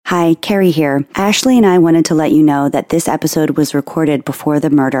Hi, Carrie here. Ashley and I wanted to let you know that this episode was recorded before the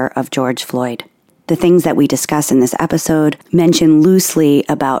murder of George Floyd. The things that we discuss in this episode mention loosely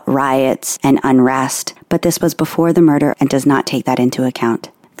about riots and unrest, but this was before the murder and does not take that into account.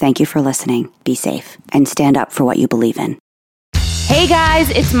 Thank you for listening. Be safe and stand up for what you believe in. Hey guys,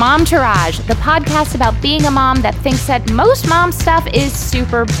 it's Momtourage, the podcast about being a mom that thinks that most mom stuff is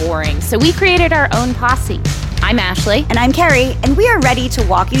super boring. So we created our own posse. I'm Ashley. And I'm Carrie, and we are ready to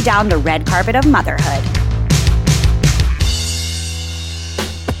walk you down the red carpet of motherhood.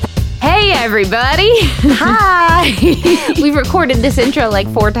 Hey everybody! Hi! We've recorded this intro like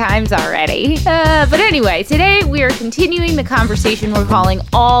 4 times already. But anyway, today we are continuing the conversation we're calling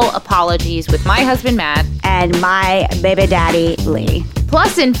All Apologies with my husband Matt. And my baby daddy, Lee.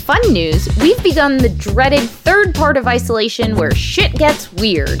 Plus, in fun news, we've begun the dreaded third part of isolation where shit gets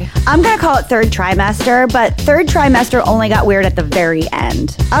weird. I'm going to call it third trimester, but third trimester only got weird at the very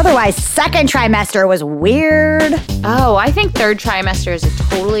end. Otherwise, second trimester was weird. Oh, I think third trimester is a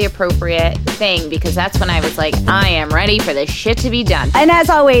totally appropriate thing because that's when I was like, I am ready for this shit to be done. And as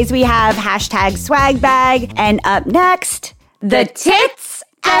always, we have hashtag swag bag. And up next, the tits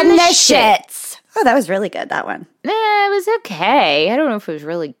and the shits. Oh, that was really good, that one. It was okay. I don't know if it was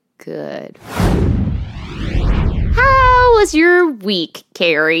really good. How was your week,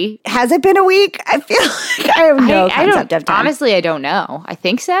 Carrie? Has it been a week? I feel like I have no concept of time. Honestly, I don't know. I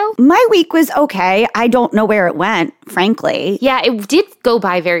think so. My week was okay. I don't know where it went, frankly. Yeah, it did go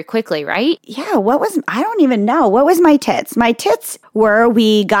by very quickly, right? Yeah, I don't even know. What was my tits? My tits were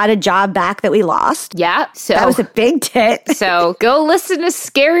we got a job back that we lost. Yeah. So that was a big tit. So go listen to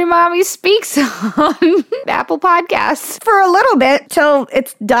Scary Mommy Speaks on Apple Podcasts. For a little bit till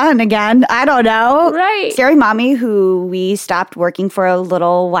it's done again. I don't know. Right. Scary Mommy, who we stopped working for a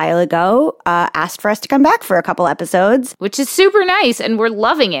little while ago, asked for us to come back for a couple episodes. Which is super nice, and we're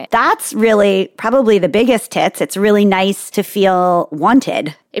loving it. That's really probably the biggest tits. It's really nice to feel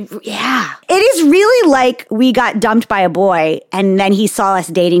wanted. Yeah. It is really like we got dumped by a boy, and then he saw us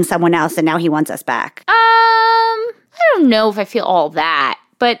dating someone else, and now he wants us back. I don't know if I feel all that.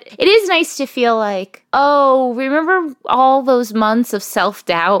 But it is nice to feel like, oh, remember all those months of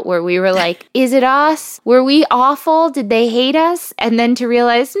self-doubt where we were like, is it us? Were we awful? Did they hate us? And then to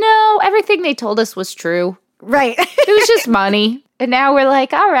realize, no, everything they told us was true. Right. It was just money. And now we're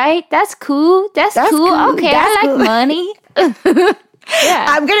like, all right, that's cool. That's cool. Okay, that's I like cool. Money. Yeah.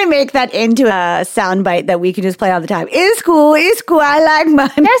 I'm going to make that into a soundbite that we can just play all the time. It's cool, I like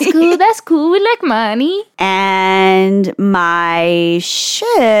money. That's cool, we like money. And my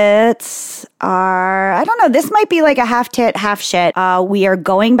shits are, I don't know, this might be like a half tit, half shit. We are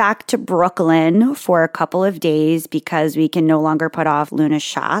going back to Brooklyn for a couple of days because we can no longer put off Luna's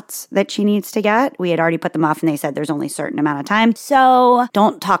shots that she needs to get. We had already put them off and they said there's only a certain amount of time. So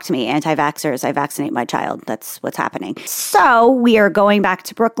don't talk to me, anti-vaxxers. I vaccinate my child. That's what's happening. So we are going back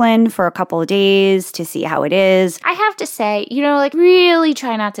to Brooklyn for a couple of days to see how it is. I have to say, like really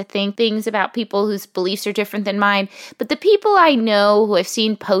try not to think things about people whose beliefs are different than mine. But the people I know who I've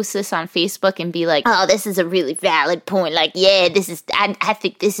seen post this on Facebook and be like, oh, this is a really valid point. Like, yeah, I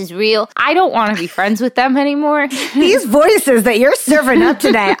think this is real. I don't want to be friends with them anymore. These voices that you're serving up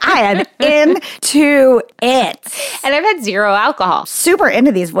today, I am into it. And I've had 0 alcohol. Super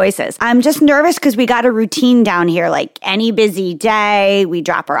into these voices. I'm just nervous because we got a routine down here. Like any busy day, we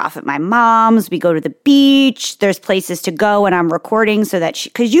drop her off at my mom's, we go to the beach, there's places to go when I'm recording so that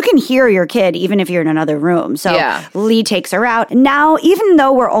because you can hear your kid even if you're in another room. So yeah. Lee takes her out. Now, even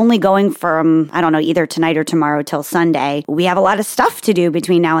though we're only going from, I don't know, either tonight or tomorrow till Sunday, we have a lot of stuff to do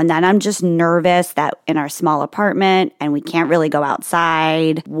between now and then. I'm just nervous that in our small apartment and we can't really go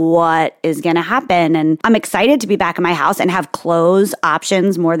outside, what is going to happen? And I'm excited to be back in my house and have clothes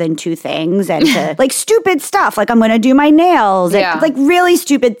options more than 2 things and to like stupid stuff. Like I'm going to do my nails and like really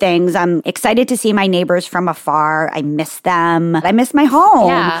stupid things. I'm excited to see my neighbors from afar. I miss them. I miss my home.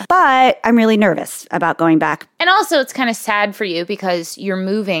 Yeah. But I'm really nervous about going back. And also it's kind of sad for you because you're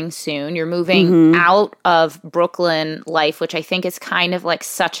moving soon. You're moving out of Brooklyn life, which I think is kind of like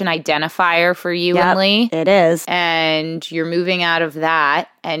such an identifier for you and Lee. It is. And you're moving out of that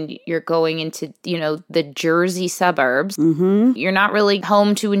and you're going into, the Jersey suburbs. Mm-hmm. You're not really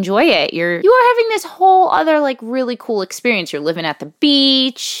home to enjoy it. You are having this whole other like really cool experience. You're living at the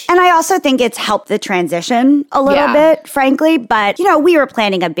beach. And I also think it's helped the transition a little bit, frankly. But, we were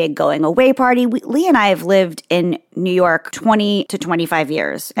planning a big going away party. Lee and I have lived in New York 20 to 25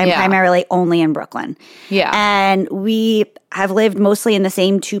 years and primarily only in Brooklyn. Yeah. And we have lived mostly in the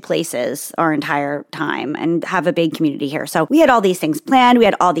same 2 places our entire time and have a big community here. So we had all these things planned. We had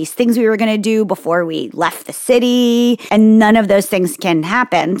had all these things we were going to do before we left the city, and none of those things can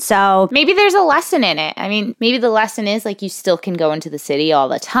happen. So maybe there's a lesson in it. I mean, maybe the lesson is like you still can go into the city all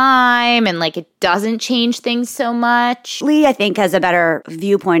the time and like it doesn't change things so much. Lee, I think, has a better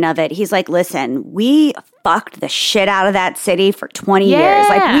viewpoint of it. He's like, listen, we fucked the shit out of that city for 20 years.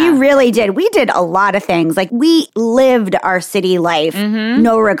 Like, we really did. We did a lot of things. Like, we lived our city life,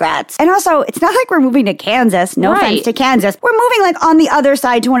 no regrets. And also, it's not like we're moving to Kansas. No offense to Kansas. We're moving like on the other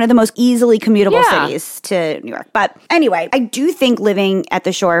side to one of the most easily commutable cities to New York. But anyway, I do think living at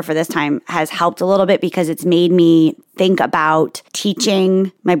the shore for this time has helped a little bit because it's made me think about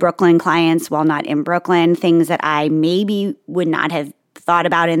teaching my Brooklyn clients while not in Brooklyn, things that I maybe would not have thought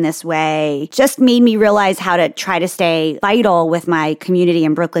about in this way. Just made me realize how to try to stay vital with my community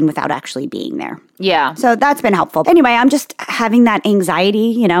in Brooklyn without actually being there. Yeah. So that's been helpful. Anyway, I'm just having that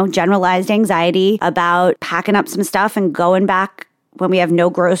anxiety, generalized anxiety about packing up some stuff and going back when we have no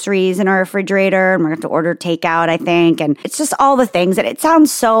groceries in our refrigerator and we're going to have to order takeout, I think. And it's just all the things that it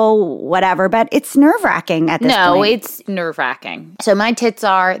sounds so whatever, but it's nerve-wracking at this point. No, it's nerve-wracking. So my tits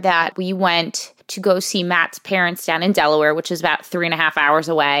are that we went to go see Matt's parents down in Delaware, which is about 3.5 hours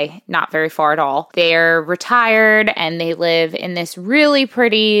away, not very far at all. They're retired and they live in this really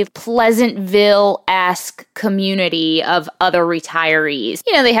pretty Pleasantville-esque community of other retirees.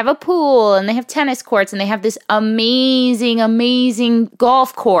 They have a pool and they have tennis courts and they have this amazing, amazing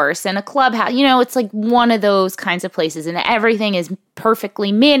golf course and a clubhouse. It's like one of those kinds of places and everything is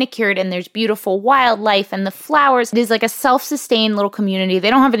perfectly manicured and there's beautiful wildlife and the flowers. It is like a self-sustained little community. They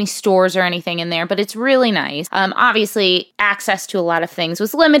don't have any stores or anything in there, but it's really nice. Obviously, access to a lot of things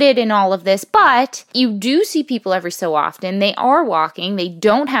was limited in all of this, but you do see people every so often. They are walking. They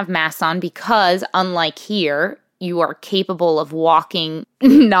don't have masks on because, unlike here, you are capable of walking,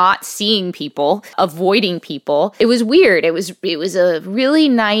 not seeing people, avoiding people. It was weird. It was a really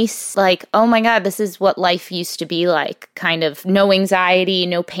nice, like, oh my God, this is what life used to be like. Kind of no anxiety,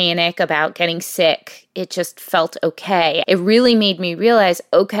 no panic about getting sick. It just felt okay. It really made me realize,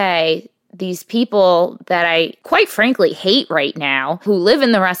 okay, these people that I quite frankly hate right now, who live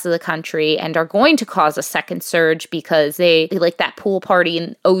in the rest of the country and are going to cause a second surge because they like that pool party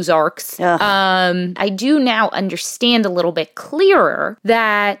in Ozarks. I do now understand a little bit clearer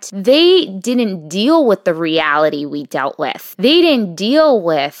that they didn't deal with the reality we dealt with. They didn't deal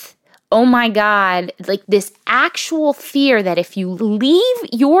with, oh my God, like this actual fear that if you leave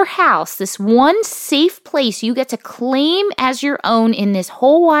your house, this one safe place you get to claim as your own in this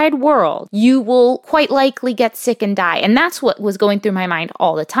whole wide world, you will quite likely get sick and die. And that's what was going through my mind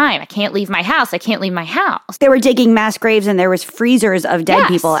all the time. I can't leave my house. I can't leave my house. They were digging mass graves and there was freezers of dead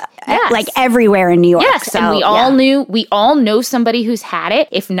people like everywhere in New York. Yes, so, and we all know somebody who's had it,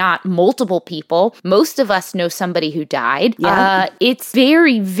 if not multiple people. Most of us know somebody who died. Yeah. It's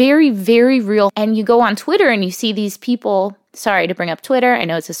very, very, very real. And you go on Twitter and you see these people, sorry to bring up Twitter, I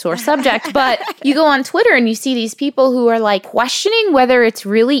know it's a sore subject, but you go on Twitter and you see these people who are like questioning whether it's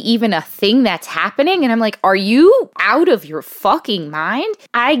really even a thing that's happening. And I'm like, are you out of your fucking mind?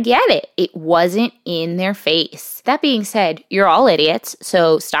 I get it. It wasn't in their face. That being said, you're all idiots,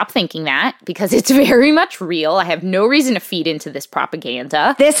 so stop thinking that because it's very much real. I have no reason to feed into this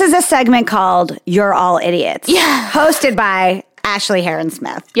propaganda. This is a segment called You're All Idiots. Yeah. Hosted by Ashley Heron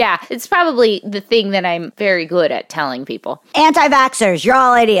Smith. Yeah, it's probably the thing that I'm very good at telling people. Anti-vaxxers, you're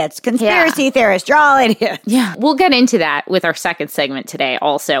all idiots. Conspiracy theorists, you're all idiots. Yeah, we'll get into that with our second segment today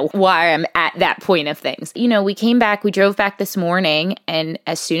also, why I'm at that point of things. We drove back this morning, and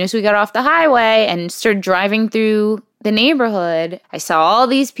as soon as we got off the highway and started driving through the neighborhood, I saw all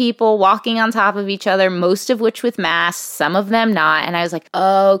these people walking on top of each other, most of which with masks, some of them not. And I was like,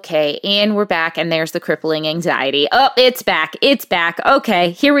 okay, and we're back. And there's the crippling anxiety. Oh, it's back. It's back. Okay,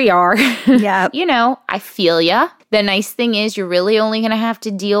 here we are. Yeah. I feel ya. The nice thing is you're really only going to have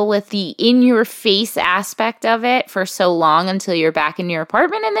to deal with the in-your-face aspect of it for so long until you're back in your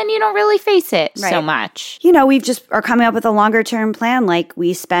apartment, and then you don't really face it so much. We just are coming up with a longer-term plan. Like,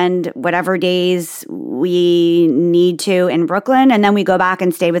 we spend whatever days we need to in Brooklyn, and then we go back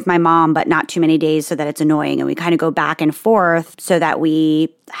and stay with my mom, but not too many days so that it's annoying. And we kind of go back and forth so that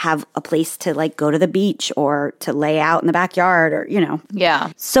we have a place to like go to the beach or to lay out in the backyard or,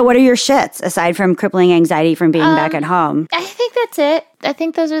 Yeah. So what are your shits aside from crippling anxiety from being back at home? I think that's it. I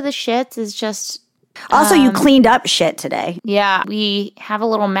think those are the shits is just... Also, you cleaned up shit today. Yeah. We have a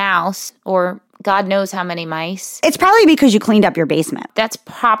little mouse or God knows how many mice. It's probably because you cleaned up your basement. That's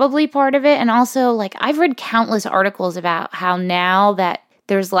probably part of it. And also, like, I've read countless articles about how now that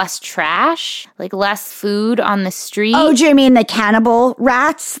there's less trash, like less food on the street. Oh, do you mean the cannibal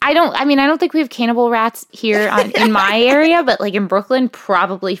rats? I don't think we have cannibal rats here in my area, but like in Brooklyn,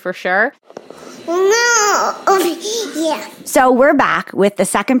 probably for sure. No. Yeah. So we're back with the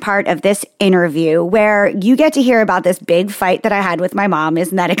second part of this interview where you get to hear about this big fight that I had with my mom.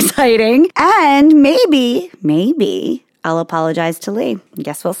 Isn't that exciting? And maybe I'll apologize to Lee.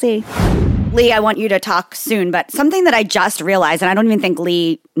 Guess we'll see. Lee, I want you to talk soon, but something that I just realized, and I don't even think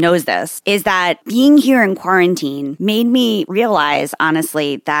Lee knows this, is that being here in quarantine made me realize,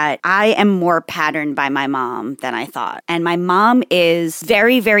 honestly, that I am more patterned by my mom than I thought. And my mom is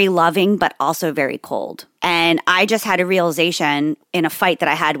very, very loving, but also very cold. And I just had a realization in a fight that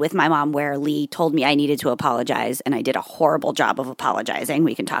I had with my mom where Lee told me I needed to apologize, and I did a horrible job of apologizing.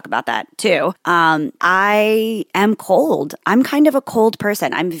 We can talk about that too. I am cold. I'm kind of a cold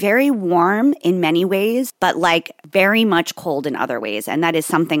person. I'm very warm in many ways, but like very much cold in other ways. And that is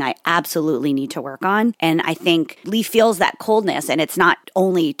something I absolutely need to work on. And I think Lee feels that coldness, and it's not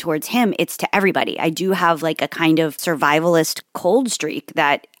only towards him, it's to everybody. I do have like a kind of survivalist cold streak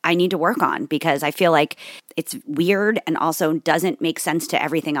that I need to work on because I feel like it's weird and also doesn't make sense to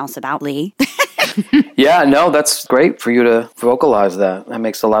everything else about Lee. Yeah, no, that's great for you to vocalize that. That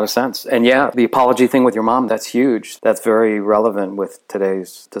makes a lot of sense. And yeah, the apology thing with your mom, that's huge. That's very relevant with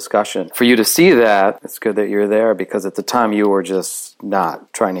today's discussion. For you to see that, it's good that you're there because at the time you were just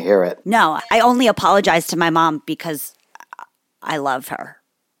not trying to hear it. No, I only apologize to my mom because I love her.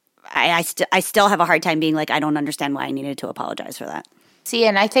 I still have a hard time being like, I don't understand why I needed to apologize for that. See,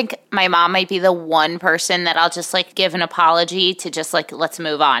 and I think my mom might be the one person that I'll just like give an apology to just like, let's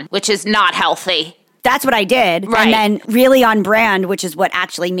move on, which is not healthy. That's what I did. Right. And then really on brand, which is what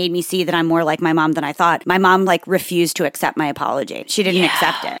actually made me see that I'm more like my mom than I thought. My mom like refused to accept my apology. She didn't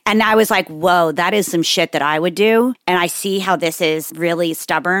accept it. And I was like, whoa, that is some shit that I would do. And I see how this is really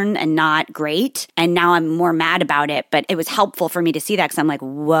stubborn and not great. And now I'm more mad about it. But it was helpful for me to see that because I'm like,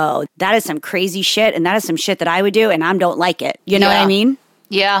 whoa, that is some crazy shit. And that is some shit that I would do. And I don't like it. You know what I mean?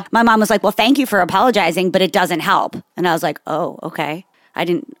 Yeah. My mom was like, well, thank you for apologizing, but it doesn't help. And I was like, oh, okay.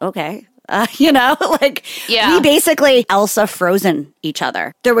 Okay. We basically Elsa Frozen each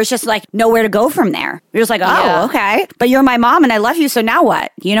other. There was just like nowhere to go from there. You're just like, okay. But you're my mom and I love you, so now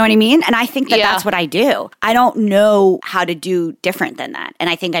what? You know what I mean? And I think that that's what I do. I don't know how to do different than that. And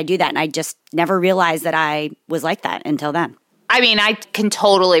I think I do that. And I just never realized that I was like that until then. I mean, I can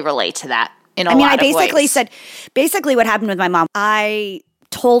totally relate to that in a lot of ways. I basically said, what happened with my mom, I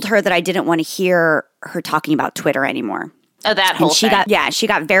told her that I didn't want to hear her talking about Twitter anymore. Oh, that whole thing. She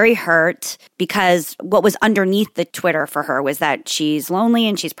got very hurt because what was underneath the Twitter for her was that she's lonely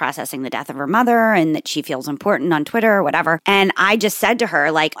and she's processing the death of her mother and that she feels important on Twitter or whatever. And I just said to her,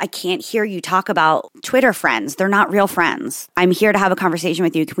 like, I can't hear you talk about Twitter friends. They're not real friends. I'm here to have a conversation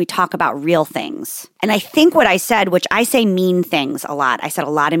with you. Can we talk about real things? And I think what I said, which I say mean things a lot. I said a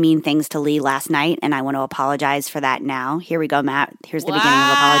lot of mean things to Lee last night, and I want to apologize for that now. Here we go, Matt. Here's the beginning of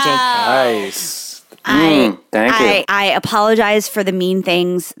the apology. Nice. Thank you. I apologize for the mean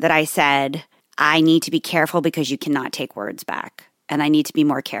things that I said. I need to be careful because you cannot take words back. And I need to be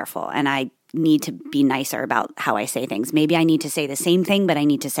more careful. And I need to be nicer about how I say things. Maybe I need to say the same thing, but I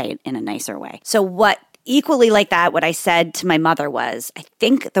need to say it in a nicer way. So what equally like that, what I said to my mother was, I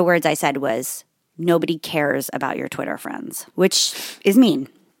think the words I said was, nobody cares about your Twitter friends, which is mean.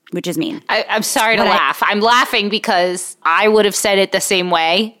 I'm sorry to laugh. I'm laughing because I would have said it the same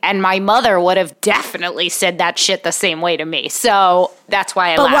way, and my mother would have definitely said that shit the same way to me. So that's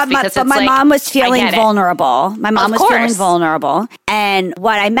why I laugh. But my mom was feeling vulnerable. My mom was feeling vulnerable. And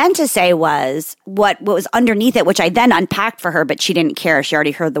what I meant to say was what was underneath it, which I then unpacked for her, but she didn't care. She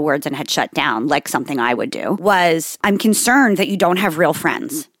already heard the words and had shut down, like something I would do, was I'm concerned that you don't have real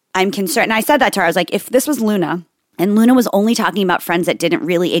friends. I'm concerned. And I said that to her. I was like, if this was Luna, and Luna was only talking about friends that didn't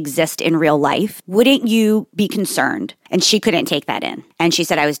really exist in real life, wouldn't you be concerned? And she couldn't take that in. And she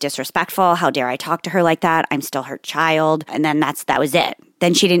said I was disrespectful. How dare I talk to her like that? I'm still her child. And then that was it.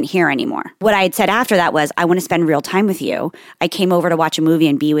 Then she didn't hear anymore. What I had said after that was, I want to spend real time with you. I came over to watch a movie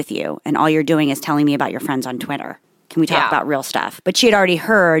and be with you. And all you're doing is telling me about your friends on Twitter. Can we talk about real stuff? But she had already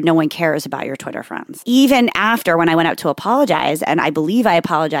heard no one cares about your Twitter friends. Even after when I went out to apologize, and I believe I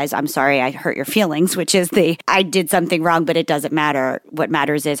apologized, I'm sorry I hurt your feelings, which is I did something wrong, but it doesn't matter. What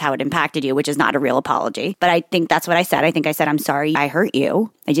matters is how it impacted you, which is not a real apology. But I think that's what I said. I think I said, I'm sorry I hurt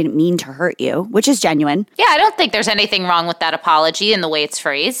you. I didn't mean to hurt you, which is genuine. Yeah, I don't think there's anything wrong with that apology and the way it's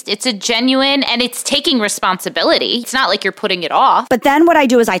phrased. It's a genuine, and it's taking responsibility. It's not like you're putting it off. But then what I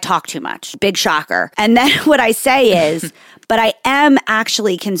do is I talk too much. Big shocker. And then what I say is, but I am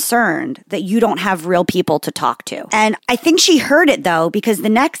actually concerned that you don't have real people to talk to. And I think she heard it though, because the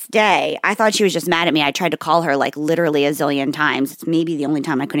next day I thought she was just mad at me. I tried to call her like literally a zillion times. It's maybe the only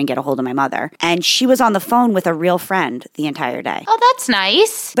time I couldn't get a hold of my mother. And she was on the phone with a real friend the entire day. Oh, that's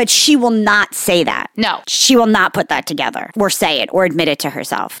nice. But she will not say that. No. She will not put that together or say it or admit it to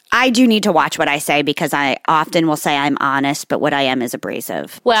herself. I do need to watch what I say because I often will say I'm honest, but what I am is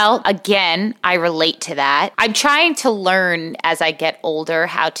abrasive. Well, again, I relate to that. I'm trying to learn as I get older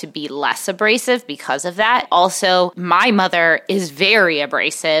how to be less abrasive because of that. Also, my mother is very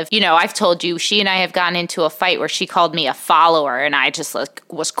abrasive. You know, I've told you, she and I have gotten into a fight where she called me a follower and I just like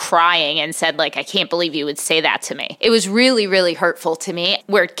was crying and said like, I can't believe you would say that to me. It was really, really hurtful to me.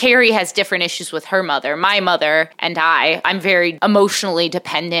 Where Carrie has different issues with her mother. My mother and I'm very emotionally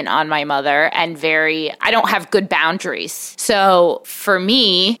dependent on my mother and I don't have good boundaries. So for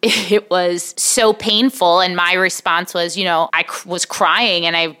me, it was so painful. And my response was, you know, I was crying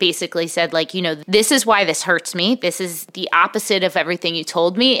and I basically said like, you know, this is why this hurts me. This is the opposite of everything you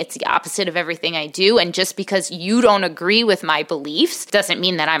told me. It's the opposite of everything I do. And just because you don't agree with my beliefs doesn't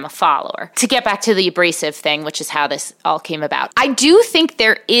mean that I'm a follower. To get back to the abrasive thing, which is how this all came about, I do think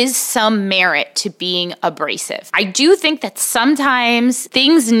there is some merit to being abrasive. I do think that sometimes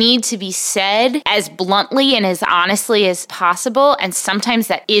things need to be said as bluntly and as honestly as possible. And sometimes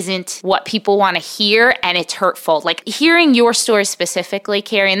that isn't what people want to hear and it's hurtful. Like hearing your story specifically,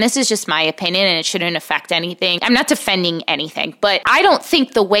 Carrie, and this is just my opinion and it shouldn't affect anything. I'm not defending anything, but I don't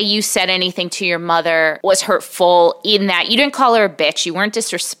think the way you said anything to your mother was hurtful in that you didn't call her a bitch. You weren't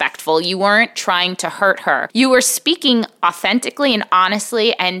disrespectful. You weren't trying to hurt her. You were speaking authentically and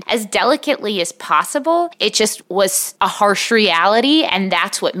honestly and as delicately as possible. It just was a harsh reality and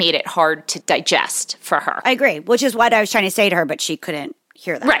that's what made it hard to digest for her. I agree, which is what I was trying to say to her, but she couldn't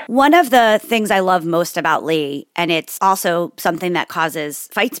hear that. Right. One of the things I love most about Lee, and it's also something that causes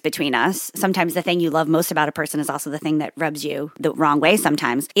fights between us, sometimes the thing you love most about a person is also the thing that rubs you the wrong way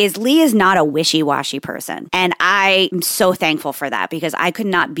sometimes, is Lee is not a wishy-washy person. And I am so thankful for that because I could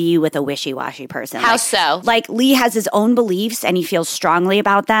not be with a wishy-washy person. How so? Like Lee has his own beliefs and he feels strongly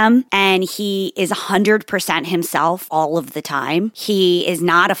about them and he is 100% himself all of the time. He is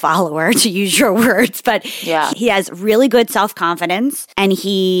not a follower, to use your words, but he has really good self-confidence and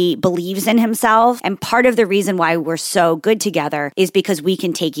he believes in himself. And part of the reason why we're so good together is because we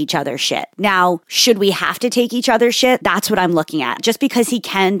can take each other's shit. Now, should we have to take each other's shit? That's what I'm looking at. Just because he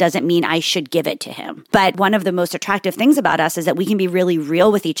can doesn't mean I should give it to him. But one of the most attractive things about us is that we can be really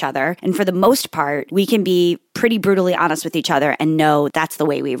real with each other. And for the most part, we can be pretty brutally honest with each other and know that's the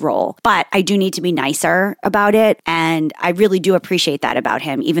way we roll. But I do need to be nicer about it. And I really do appreciate that about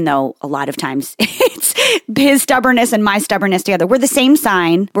him, even though a lot of times it's his stubbornness and my stubbornness together. We're the same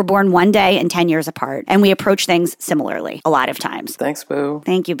sign. We're born one day and 10 years apart. And we approach things similarly a lot of times. Thanks, boo.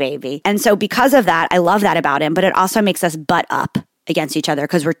 Thank you, baby. And so because of that, I love that about him, but it also makes us butt up against each other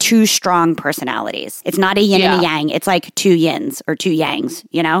because we're two strong personalities. It's not a yin and a yang. It's like two yins or two yangs,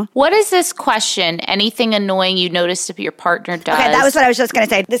 you know? What is this question? Anything annoying you noticed if your partner does? Okay, that was what I was just going to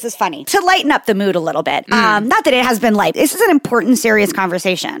say. This is funny. To lighten up the mood a little bit. Not that it has been light. This is an important, serious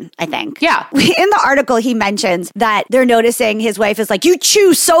conversation, I think. Yeah. In the article, he mentions that they're noticing his wife is like, you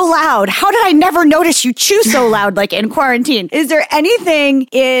chew so loud. How did I never notice you chew so loud, like in quarantine? Is there anything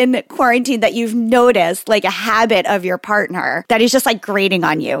in quarantine that you've noticed, like a habit of your partner that is just like grating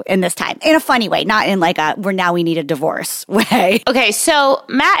on you in this time? In a funny way, not in like a, we need a divorce way. Okay, so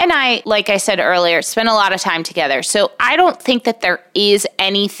Matt and I, like I said earlier, spend a lot of time together. So I don't think that there is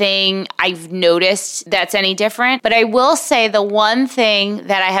anything I've noticed that's any different. But I will say the one thing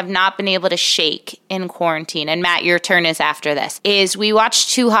that I have not been able to shake in quarantine, and Matt, your turn is after this, is we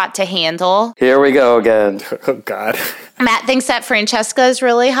watched Too Hot to Handle. Here we go again. Oh, God. Matt thinks that Francesca is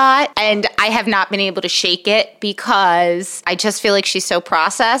really hot, and I have not been able to shake it because I just feel like she's so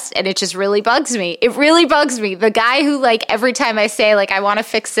processed, and it just really bugs me. It really bugs me. The guy who, like, every time I say, like, I want to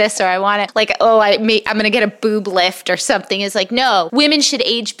fix this or I want to, like, I'm going to get a boob lift or something, is like, no, women should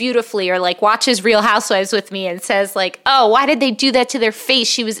age beautifully, or, like, watches Real Housewives with me and says, like, oh, why did they do that to their face?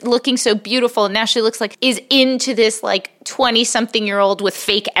 She was looking so beautiful, and now she looks like, is into this, like, 20-something-year-old with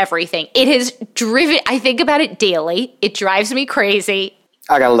fake everything. It has driven, I think about it daily. It drives me crazy.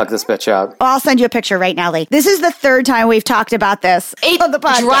 I gotta look this bitch up. I'll send you a picture right now, Lee. This is the third time we've talked about this on the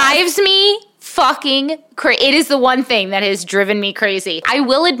podcast. It drives me fucking crazy. It is the one thing that has driven me crazy. I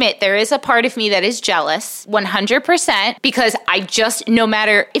will admit there is a part of me that is jealous, 100%, because I just, no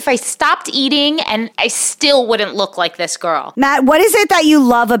matter if I stopped eating and I still wouldn't look like this girl. Matt, what is it that you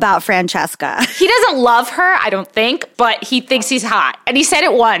love about Francesca? He doesn't love her, I don't think, but he thinks he's hot. And he said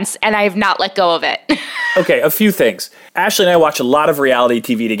it once, and I have not let go of it. Okay, a few things. Ashley and I watch a lot of reality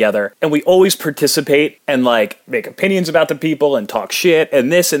TV together, and we always participate and like make opinions about the people and talk shit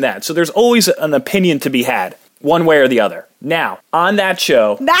and this and that. So there's always an opinion to be had, one way or the other. Now, on that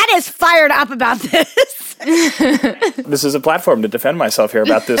show... Matt is fired up about this. This is a platform to defend myself here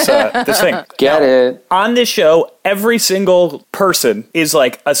about this this thing. Get it. On this show, every single person is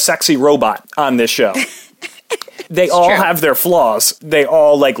like a sexy robot on this show. They all have their flaws. They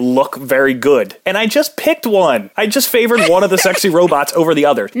all like look very good. And I just picked one. I just favored one of the sexy robots over the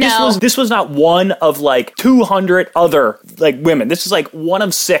other. No. This was not one of like 200 other like women. This is like one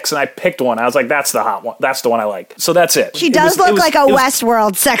of 6, and I picked one. I was like, that's the hot one. That's the one I like. So that's it. She does look like a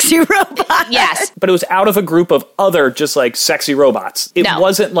Westworld sexy robot. Yes. But it was out of a group of other just like sexy robots. It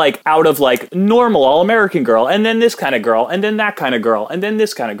wasn't like out of like normal all-American girl, and then this kind of girl, and then that kind of girl, and then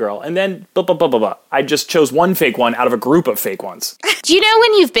this kind of girl, and then blah, blah, blah, blah, blah. I just chose one fake one out of a group of fake ones. Do you know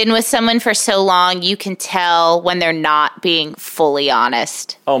when you've been with someone for so long, you can tell when they're not being fully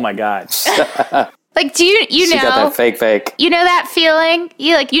honest? Oh my God. Like, do you She know? got that fake. You know that feeling?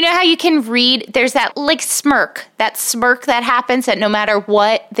 You know how you can read, there's that like smirk that happens that no matter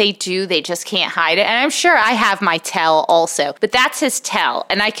what they do, they just can't hide it. And I'm sure I have my tell also, but that's his tell.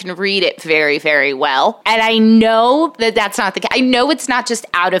 And I can read it very, very well. And I know that that's not the case. I know it's not just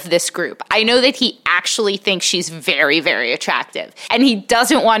out of this group. I know that he actually thinks she's very, very attractive. And he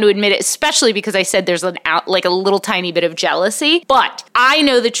doesn't want to admit it, especially because I said there's like a little tiny bit of jealousy. But I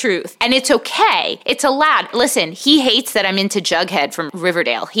know the truth. And it's okay. It's allowed. Listen, he hates that I'm into Jughead from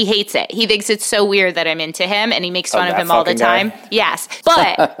Riverdale. He hates it. He thinks it's so weird that I'm into him, and he makes fun of him all the time. Guy. Yes.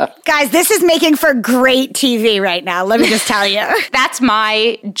 But Guys, this is making for great TV right now. Let me just tell you. that's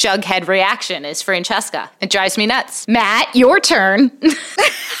my Jughead reaction is Francesca. It drives me nuts. Matt, your turn.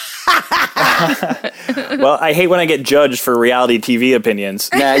 Well, I hate when I get judged for reality TV opinions.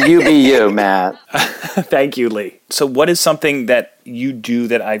 Now you be you, Matt. Thank you, Lee. So what is something that you do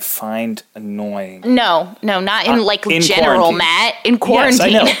that I find annoying? No, not in in general, quarantine. Matt. In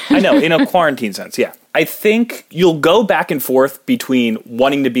quarantine. Yes, I know. In a quarantine sense, yeah. I think you'll go back and forth between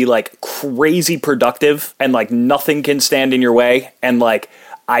wanting to be like crazy productive and like nothing can stand in your way, and like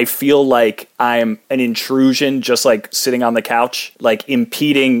I feel like I'm an intrusion just like sitting on the couch, like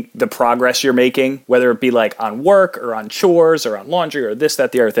impeding the progress you're making, whether it be like on work or on chores or on laundry or this,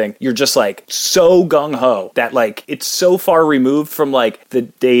 that, the other thing. You're just like so gung-ho that like it's so far removed from like the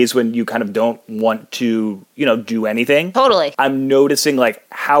days when you kind of don't want to, do anything. Totally. I'm noticing like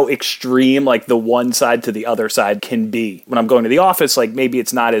how extreme like the one side to the other side can be. When I'm going to the office, like maybe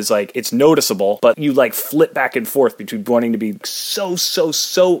it's not as like it's noticeable, but you like flip back and forth between wanting to be so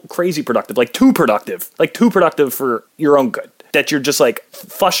crazy productive, like too productive for your own good, that you're just like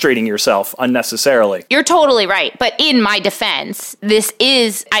frustrating yourself unnecessarily. You're totally right. But in my defense,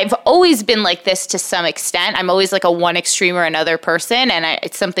 I've always been like this to some extent. I'm always like a one extreme or another person, and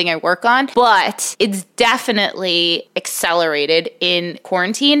it's something I work on. But it's definitely accelerated in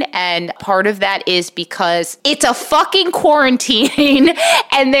quarantine. And part of that is because it's a fucking quarantine.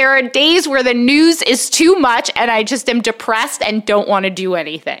 And there are days where the news is too much and I just am depressed and don't want to do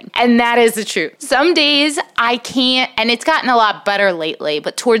anything. And that is the truth. Some days I can't, and it's gotten a lot better lately,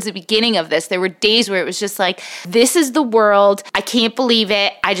 but towards the beginning of this, there were days where it was just like, this is the world. I can't believe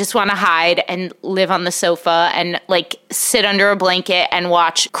it. I just want to hide and live on the sofa and like sit under a blanket and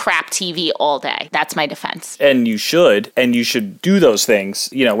watch crap TV all day. That's my defense. And you should do those things,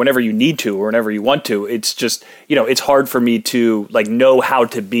 whenever you need to or whenever you want to. It's just, it's hard for me to like know how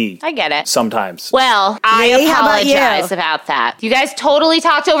to be. I get it. Sometimes. Well, I Lee, how about you? apologize about that. You guys totally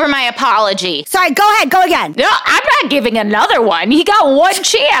talked over my apology. Sorry, go ahead, go again. No, I'm not giving another one. He got one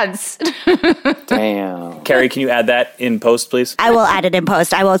chance. Damn. Carrie, can you add that in post, please? I will add it in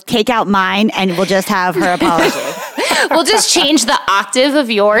post. I will take out mine and we'll just have her apology. We'll just change the octave of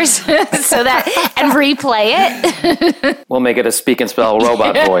yours and replay it. We'll make it a speak and spell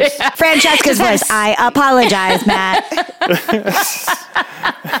robot voice. Francesca's voice. I apologize, Matt.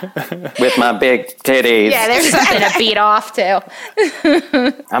 With my big titties. Yeah, there's something to beat off to.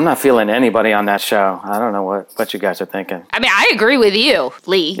 I'm not feeling anybody on that show. I don't know what you guys are thinking. I mean, I agree with you,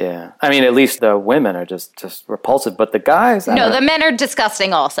 Lee. Yeah. I mean, at least the women are just repulsive, but the guys... The men are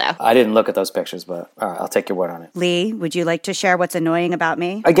disgusting also. I didn't look at those pictures, but all right, I'll take your word on it. Lee, would you like to share what's annoying about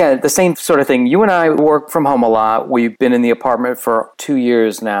me? Again, the same sort of thing. You and I work from home a lot. We've been in the apartment for 2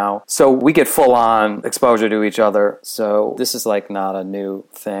 years now. So we get full-on exposure to each other. So this is like not a new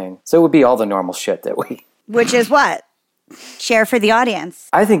thing. So it would be all the normal shit that we... Which is what? Share for the audience.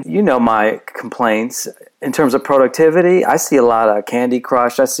 I think you know my complaints in terms of productivity, I see a lot of Candy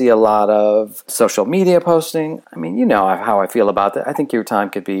Crush. I see a lot of social media posting. I mean, you know how I feel about that. I think your time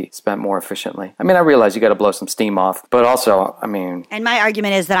could be spent more efficiently. I mean, I realize you got to blow some steam off, but also, I mean... And my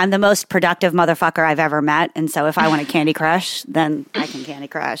argument is that I'm the most productive motherfucker I've ever met. And so if I want to Candy Crush, then I can Candy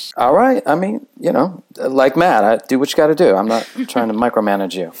Crush. All right. I mean, you know, like Matt, do what you got to do. I'm not trying to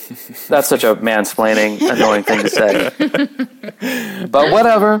micromanage you. That's such a mansplaining, annoying thing to say. But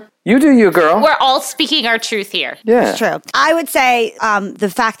whatever. You do you, girl. We're all speaking our truth here. Yeah. It's true. I would say the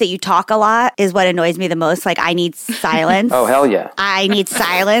fact that you talk a lot is what annoys me the most. Like, I need silence. Oh, hell yeah. I need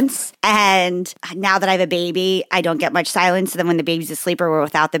silence. And now that I have a baby, I don't get much silence. And then when the baby's asleep or we're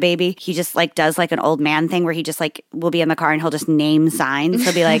without the baby, he just like does like an old man thing where he just like will be in the car and he'll just name signs.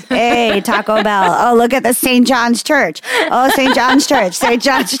 He'll be like, hey, Taco Bell. Oh, look at the St. John's Church. Oh, St. John's Church. St.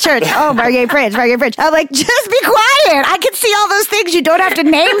 John's Church. Oh, Margate Bridge. Margate Bridge. I'm like, just be quiet. I can see all those things. You don't have to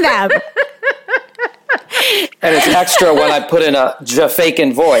name them. And it's extra when I put in a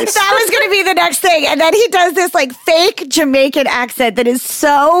Jamaican voice. That was going to be the next thing. And then he does this like fake Jamaican accent that is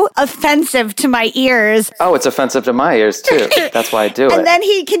so offensive to my ears. Oh, it's offensive to my ears, too. That's why I do it. And then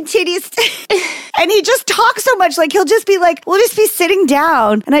he continues and he just talks so much. Like, he'll just be like, we'll just be sitting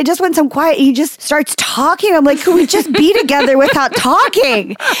down. And I just want some quiet. And he just starts talking. I'm like, could we just be together without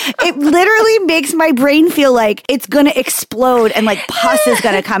talking? It literally makes my brain feel like it's going to explode and like pus is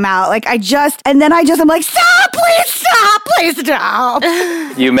going to come out. Like, I'm like, stop, please stop.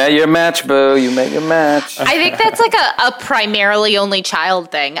 You met your match, boo. You met your match. I think that's like a primarily only child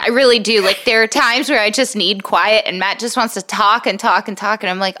thing. I really do. Like, there are times where I just need quiet and Matt just wants to talk and talk and talk.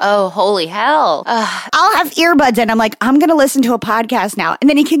 And I'm like, oh, holy hell. I'll have earbuds in. I'm like, I'm going to listen to a podcast now. And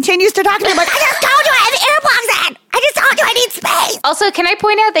then he continues to talk to me. I'm like, I just told you I have earplugs in. I just told you I need space. Also, can I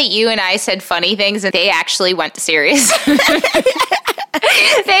point out that you and I said funny things and they actually went to serious?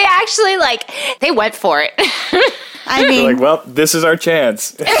 They actually, they went for it. I mean, They're like, well, this is our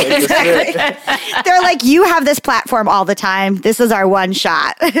chance. This is it. they're like, you have this platform all the time. This is our one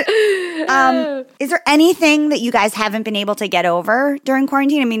shot. Is there anything that you guys haven't been able to get over during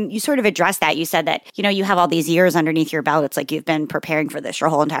quarantine? I mean, you sort of addressed that. You said that, you know, you have all these years underneath your belt. It's like you've been preparing for this your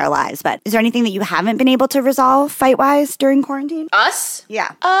whole entire lives. But is there anything that you haven't been able to resolve fight-wise during quarantine? Us?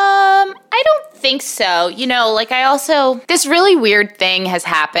 Yeah. I don't think so. You know, this really weird thing has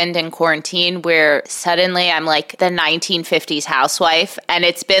happened in quarantine where suddenly I'm like the 1950s housewife, and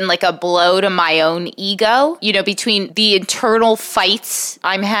it's been like a blow to my own ego, you know, between the internal fights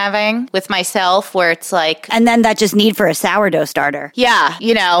I'm having with myself where it's like... And then that just need for a sourdough starter. Yeah,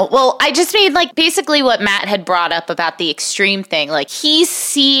 you know, well, I just made basically what Matt had brought up about the extreme thing. Like, he's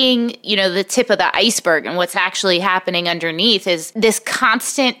seeing, you know, the tip of the iceberg, and what's actually happening underneath is this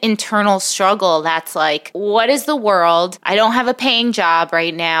constant internal struggle that's like, what is the world? I don't have a paying job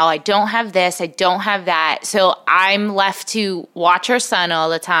right now. I don't have this. I don't have that. So I'm left to watch our son all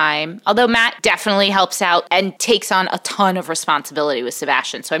the time. Although Matt definitely helps out and takes on a ton of responsibility with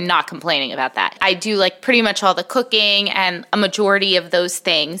Sebastian. So I'm not complaining about that. I do pretty much all the cooking and a majority of those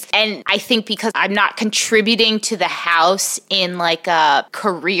things. And I think because I'm not contributing to the house in a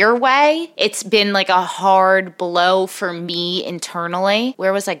career way, it's been a hard blow for me internally.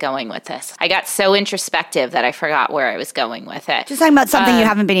 Where was I going with this? I got so introspective that I forgot where I was going with it. Just talking about something you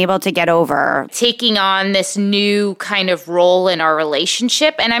haven't been able to get over. Taking on this new kind of role in our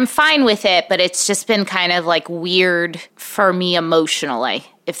relationship, and I'm fine with it, but it's just been kind of weird for me emotionally.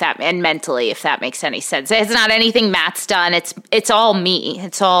 And mentally, if that makes any sense. It's not anything Matt's done. It's all me.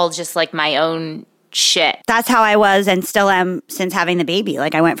 It's all just my own shit. That's how I was and still am since having the baby.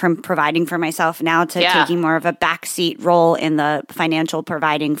 I went from providing for myself now to taking more of a backseat role in the financial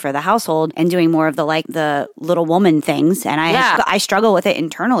providing for the household and doing more of the little woman things. And I struggle with it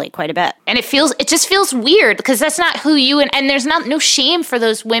internally quite a bit. And it just feels weird because that's not who you and there's no shame for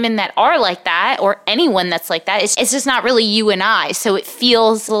those women that are like that or anyone that's like that. It's just not really you and I. So it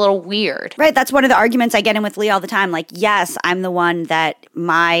feels a little weird. Right. That's one of the arguments I get in with Lee all the time. Yes, I'm the one that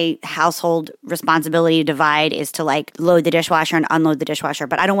my household responsibility divide is to load the dishwasher and unload the dishwasher,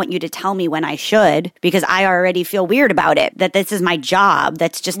 but I don't want you to tell me when I should because I already feel weird about it, that this is my job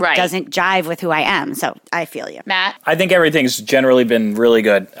that's just doesn't jive with who I am. So I feel you. Matt? I think everything's generally been really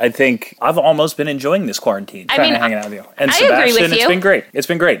good. I think I've almost been enjoying this quarantine, hanging out with you. And I Sebastian, agree with you. It's been great. It's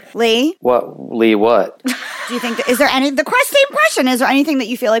been great. Lee? What? Do you think, is there same question, is there anything that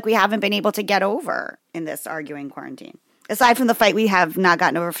you feel like we haven't been able to get over in this arguing quarantine? Aside from the fight we have not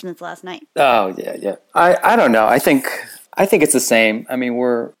gotten over since last night. Oh, yeah. I don't know. I think it's the same. I mean,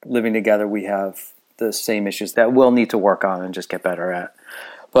 we're living together. We have the same issues that we'll need to work on and just get better at.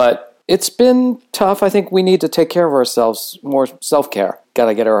 But it's been tough. I think we need to take care of ourselves, more self-care. got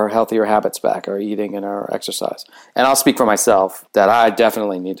to get our healthier habits back, our eating and our exercise. And I'll speak for myself that I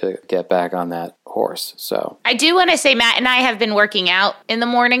definitely need to get back on that horse. So I do want to say Matt and I have been working out in the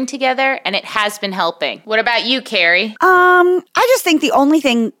morning together, and it has been helping. What about you, Carrie? I just think the only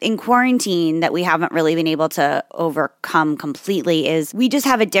thing in quarantine that we haven't really been able to overcome completely is we just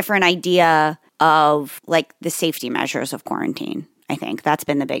have a different idea of like the safety measures of quarantine. I think that's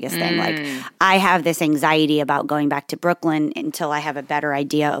been the biggest thing. Like, I have this anxiety about going back to Brooklyn until I have a better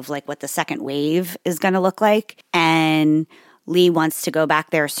idea of like what the second wave is going to look like. And Lee wants to go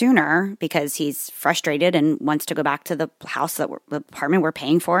back there sooner because he's frustrated and wants to go back to the house the apartment we're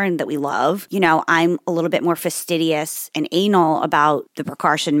paying for and that we love. You know, I'm a little bit more fastidious and anal about the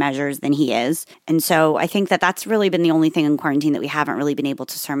precaution measures than he is. And so I think that that's really been the only thing in quarantine that we haven't really been able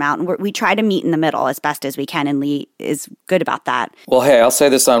to surmount. And we try to meet in the middle as best as we can. And Lee is good about that. Well, hey, I'll say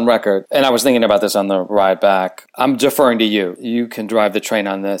this on record. And I was thinking about this on the ride back. I'm deferring to you. You can drive the train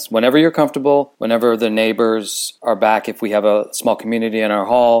on this. Whenever you're comfortable, whenever the neighbors are back, if we have a small community in our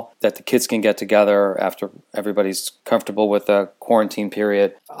hall that the kids can get together after everybody's comfortable with the quarantine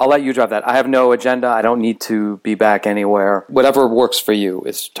period, I'll let you drive that. I have no agenda. I don't need to be back anywhere. Whatever works for you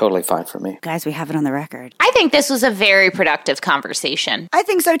is totally fine for me. Guys, we have it on the record. I think this was a very productive conversation. I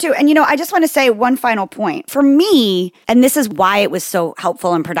think so too. And, you know, I just want to say one final point. For me, and this is why it was so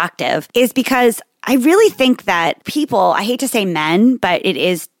helpful and productive, is because I really think that people, I hate to say men, but it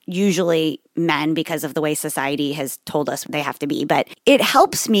is usually men because of the way society has told us they have to be. But it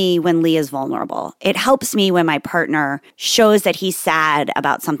helps me when Lee is vulnerable. It helps me when my partner shows that he's sad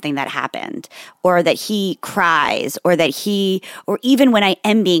about something that happened, or that he cries, or even when I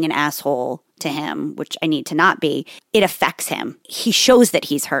am being an asshole to him, which I need to not be, it affects him. He shows that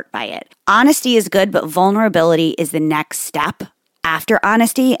he's hurt by it. Honesty is good, but vulnerability is the next step after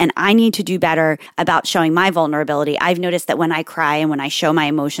honesty, and I need to do better about showing my vulnerability. I've noticed that when I cry and when I show my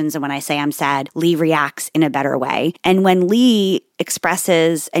emotions and when I say I'm sad, Lee reacts in a better way. And when Lee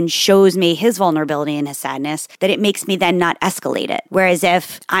expresses and shows me his vulnerability and his sadness, that it makes me then not escalate it. Whereas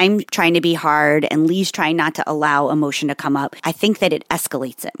if I'm trying to be hard and Lee's trying not to allow emotion to come up, I think that it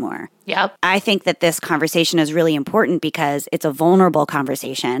escalates it more. Yep. I think that this conversation is really important because it's a vulnerable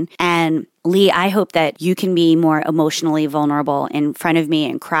conversation. And Lee, I hope that you can be more emotionally vulnerable in front of me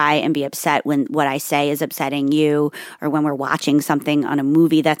and cry and be upset when what I say is upsetting you, or when we're watching something on a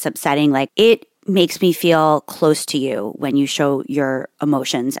movie that's upsetting. Like, it makes me feel close to you when you show your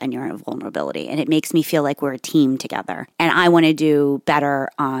emotions and your vulnerability. And it makes me feel like we're a team together. And I want to do better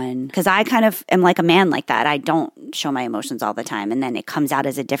because I kind of am like a man like that. I don't show my emotions all the time. And then it comes out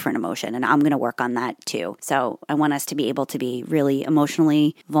as a different emotion. And I'm going to work on that too. So I want us to be able to be really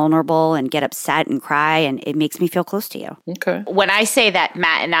emotionally vulnerable and get upset and cry. And it makes me feel close to you. Okay. When I say that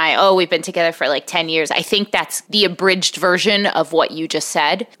Matt and I, we've been together for like 10 years, I think that's the abridged version of what you just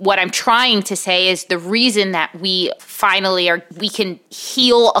said. What I'm trying to say is the reason that we can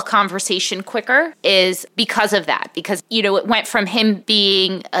heal a conversation quicker is because of that. Because, you know, it went from him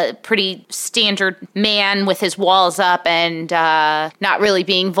being a pretty standard man with his walls up and not really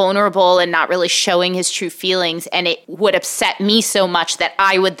being vulnerable and not really showing his true feelings. And it would upset me so much that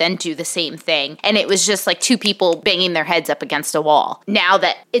I would then do the same thing. And it was just like two people banging their heads up against a wall. Now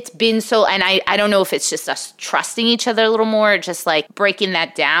that it's been so, and I don't know if it's just us trusting each other a little more, just like breaking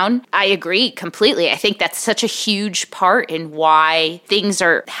that down. I agree completely. I think that's such a huge part in why things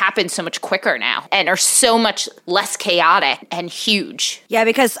happen so much quicker now and are so much less chaotic and huge. Yeah,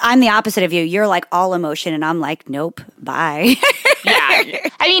 because I'm the opposite of you. You're like all emotion and I'm like, nope, bye. Yeah.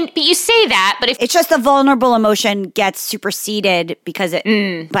 I mean, but you say that, but if it's just the vulnerable emotion gets superseded because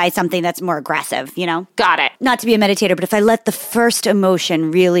by something that's more aggressive, you know? Got it. Not to be a meditator, but if I let the first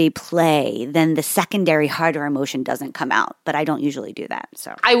emotion really play, then the secondary harder emotion doesn't come out. But I don't usually do that.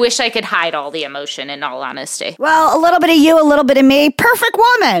 So I wish I could hide all the emotion, in all honesty. Well, a little bit of you, a little bit of me. Perfect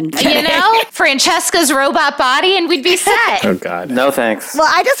woman. You know, Francesca's robot body and we'd be set. Oh, God. No, thanks. Well,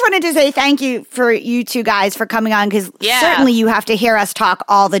 I just wanted to say thank you for you two guys for coming on, because certainly you have to hear us talk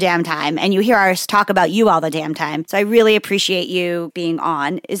all the damn time, and you hear us talk about you all the damn time. So I really appreciate you being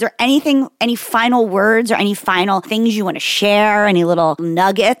on. Is there anything, any final words or any final things you want to share? Any little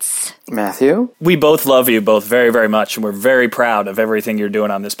nuggets? Matthew? We both love you both very, very much, and we're very proud of everything you're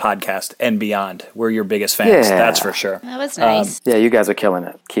doing on this podcast and beyond. We're your biggest fans, that's for sure. That was nice. Yeah, you guys are killing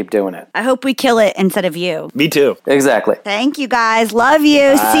it. Keep doing it. I hope we kill it instead of you. Me too. Exactly. Thank you guys. Love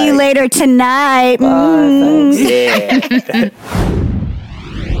you. Bye. See you later tonight. Bye. Thanks. Yeah.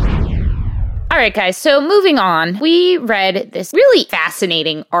 All right, guys. So moving on, we read this really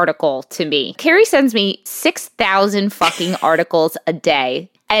fascinating article to me. Carrie sends me 6,000 fucking articles a day.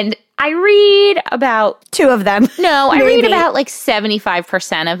 And I read about 2 of them. No, I read Maybe. about like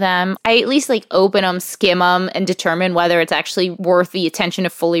 75% of them. I at least like open them, skim them, and determine whether it's actually worth the attention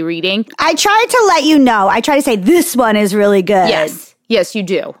of fully reading. I try to let you know. I try to say, this one is really good. Yes, you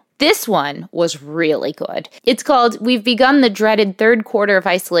do. This one was really good. It's called We've Begun the Dreaded Third Quarter of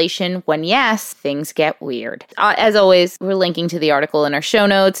Isolation When, Yes, Things Get Weird. As always, we're linking to the article in our show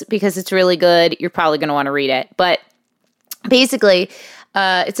notes because it's really good. You're probably going to want to read it. But basically,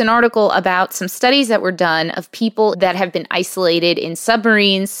 it's an article about some studies that were done of people that have been isolated in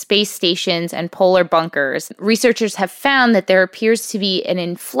submarines, space stations, and polar bunkers. Researchers have found that there appears to be an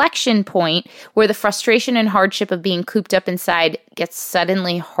inflection point where the frustration and hardship of being cooped up inside gets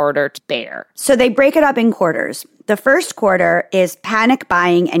suddenly harder to bear. So they break it up in quarters. The first quarter is panic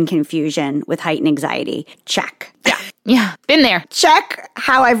buying and confusion with heightened anxiety. Check. Yeah, been there. Check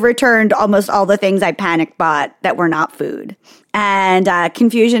how I've returned almost all the things I panic bought that were not food. And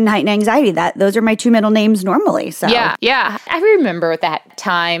confusion, heightened anxiety. Those are my 2 middle names normally. So Yeah. I remember that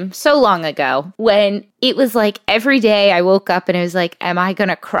time so long ago when it was like every day I woke up and it was like, am I going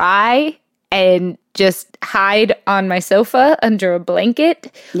to cry and just hide on my sofa under a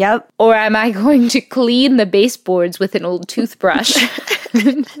blanket? Yep. Or am I going to clean the baseboards with an old toothbrush?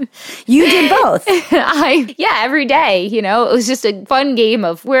 You did both. Every day, it was just a fun game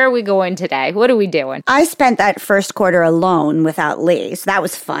of where are we going today? What are we doing? I spent that first quarter alone without Lee. So that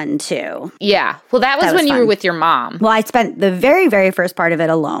was fun too. Yeah. Well, that was when you were with your mom. Well, I spent the very, very first part of it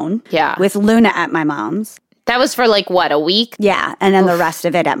alone. Yeah. With Luna at my mom's. That was for like, what, a week? Yeah, and then the rest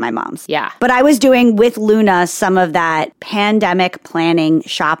of it at my mom's. Yeah. But I was doing with Luna some of that pandemic planning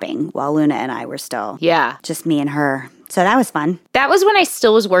shopping while Luna and I were still just me and her. So that was fun. That was when I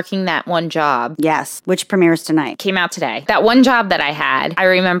still was working that one job. Yes, which premieres tonight. Came out today. That one job that I had, I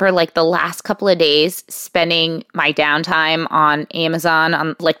remember like the last couple of days spending my downtime on Amazon,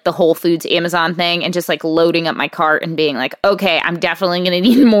 on like the Whole Foods Amazon thing, and just like loading up my cart and being like, okay, I'm definitely going to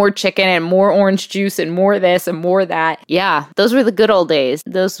need more chicken and more orange juice and more this and more that. Yeah, those were the good old days.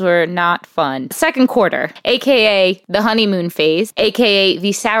 Those were not fun. Second quarter, aka the honeymoon phase, aka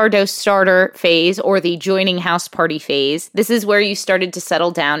the sourdough starter phase, or the joining house party phase. This is where you started to settle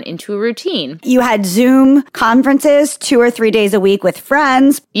down into a routine. You had Zoom conferences 2 or 3 days a week with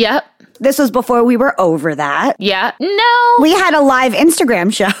friends. Yep. This was before we were over that. Yeah. No. We had a live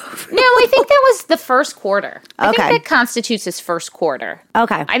Instagram show. No, I think that was the first quarter. I Okay. think that constitutes as first quarter.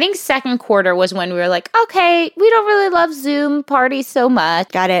 Okay. I think second quarter was when we were like, okay, we don't really love Zoom parties so much.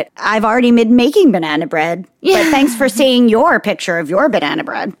 Got it. I've already been making banana bread. Yeah. But thanks for seeing your picture of your banana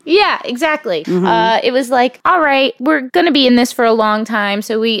bread. Yeah, exactly. It was like, all right, we're going to be in this for a long time.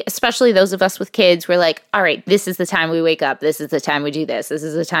 So we, especially those of us with kids, we're like, all right, this is the time we wake up. This is the time we do this. This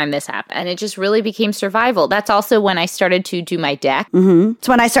is the time this happens. And it just really became survival. That's also when I started to do my deck. It's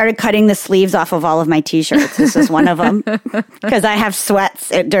when I started cutting the sleeves off of all of my t-shirts. This is one of them. Because I have sweats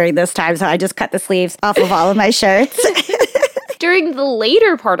during this time. So I just cut the sleeves off of all of my shirts. During the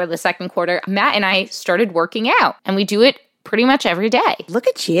later part of the second quarter, Matt and I started working out, and we do it pretty much every day. Look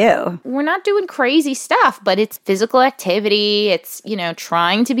at you. We're not doing crazy stuff, but it's physical activity. It's,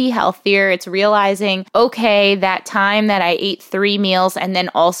 trying to be healthier. It's realizing, okay, that time that I ate 3 meals and then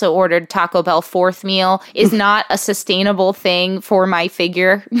also ordered Taco Bell 4th meal is not a sustainable thing for my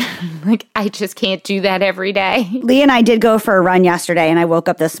figure. Like, I just can't do that every day. Lee and I did go for a run yesterday, and I woke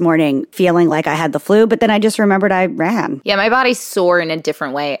up this morning feeling like I had the flu, but then I just remembered I ran. Yeah, my body's sore in a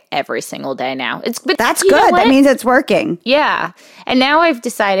different way every single day now. But That's you know good. what? That means it's working. Yeah. And now I've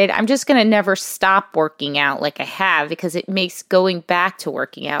decided I'm just going to never stop working out like I have because it makes going back to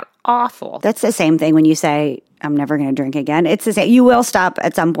working out awful. That's the same thing when you say, I'm never going to drink again. It's the same. You will stop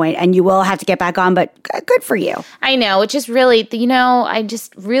at some point and you will have to get back on, but good for you. I know. It just really, I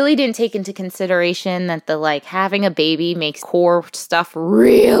just really didn't take into consideration that having a baby makes core stuff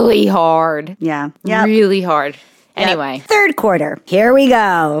really hard. Yeah. Yep. Really hard. Anyway. Third quarter. Here we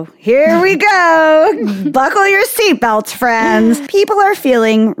go. Here we go. Buckle your seatbelts, friends. People are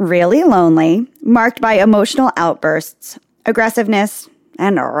feeling really lonely, marked by emotional outbursts, aggressiveness,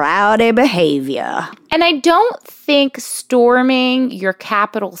 and rowdy behavior. And I don't think storming your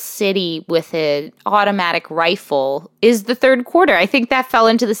capital city with an automatic rifle is the third quarter. I think that fell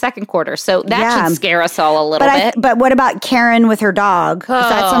into the second quarter. So that should scare us all a little bit. But what about Karen with her dog? Is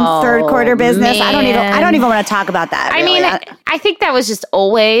that some third quarter business? Man. I don't even want to talk about that. I really. mean, I think that was just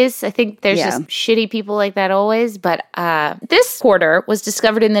always. I think there's Yeah. just shitty people like that always. But this quarter was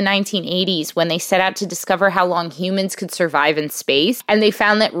discovered in the 1980s when they set out to discover how long humans could survive in space. And they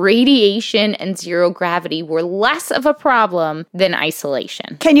found that radiation and zero gravity were less of a problem than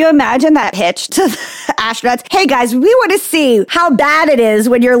isolation. Can you imagine that pitch to the astronauts. Hey guys, we want to see how bad it is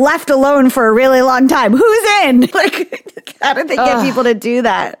when you're left alone for a really long time. Who's in? Like, how did they get people to do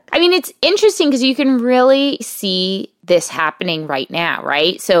that? I mean, it's interesting because you can really see this happening right now,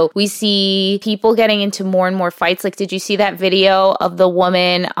 right? So we see people getting into more and more fights. Like, did you see that video of the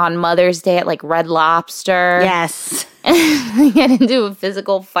woman on Mother's Day at like Red Lobster? Yes. They get into a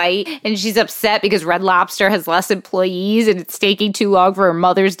physical fight and she's upset because Red Lobster has less employees and it's taking too long for her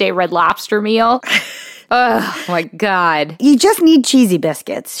Mother's Day Red Lobster meal. Oh my God. You just need cheesy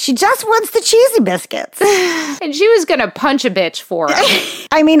biscuits. She just wants the cheesy biscuits. And she was going to punch a bitch for her.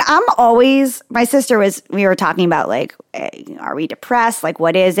 I mean, my sister we were talking about like, are we depressed? Like,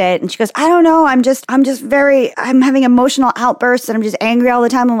 what is it? And she goes, I don't know. I'm having emotional outbursts and I'm just angry all the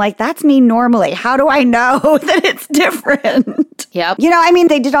time. I'm like, that's me normally. How do I know that it's different? Yep. You know, I mean,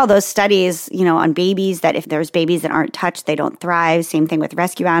 they did all those studies, on babies that if there's babies that aren't touched, they don't thrive. Same thing with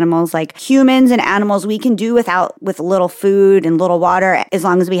rescue animals. Like humans and animals, we can do with little food and little water as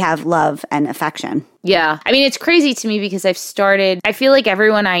long as we have love and affection. Yeah. I mean, it's crazy to me because I feel like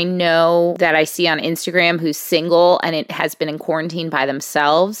everyone I know that I see on Instagram who's single and it has been in quarantine by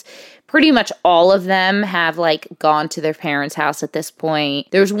themselves, pretty much all of them have like gone to their parents' house at this point.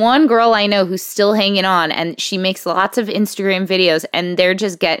 There's one girl I know who's still hanging on and she makes lots of Instagram videos and they're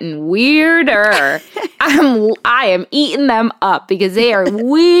just getting weirder. I am eating them up because they are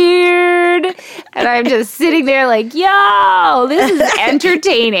weird. And I'm just sitting there like, yo, this is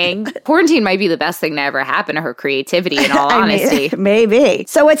entertaining. Quarantine might be the best thing to ever happen to her creativity, in all honesty. Maybe.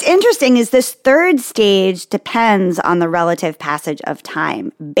 So what's interesting is this third stage depends on the relative passage of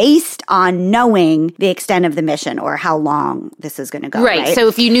time based on knowing the extent of the mission or how long this is going to go. Right. So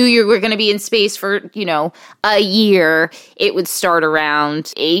if you knew you were going to be in space for, a year, it would start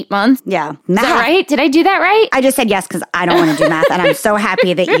around 8 months. Yeah. Is that right? Did I do that right? I just said yes because I don't want to do math and I'm so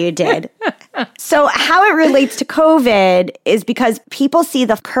happy that you did. So how it relates to COVID is because people see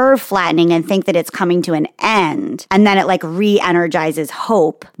the curve flattening and think that it's coming to an end and then it like re-energizes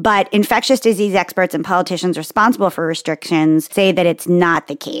hope. But infectious disease experts and politicians responsible for restrictions say that it's not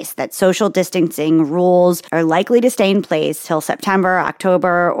the case, that social distancing rules are likely to stay in place till September,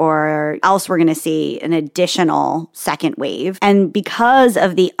 October, or else we're going to see an additional second wave. And because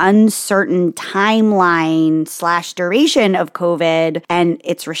of the uncertain timeline/duration of COVID and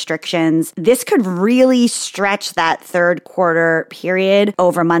its restrictions, this could really stretch that third quarter period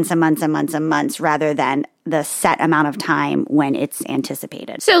over months and months and months and months rather than the set amount of time when it's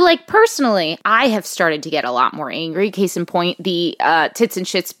anticipated. So, like, personally, I have started to get a lot more angry. Case in point, the tits and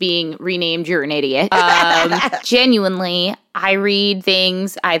shits being renamed You're an Idiot. Genuinely, I read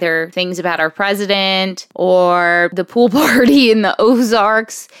either things about our president or the pool party in the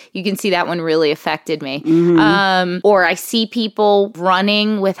Ozarks. You can see that one really affected me. Mm-hmm. Or I see people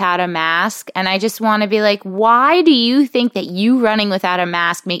running without a mask, and I just want to be like, why do you think that you running without a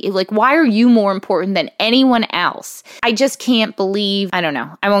mask why are you more important than anyone else? I just can't believe, I don't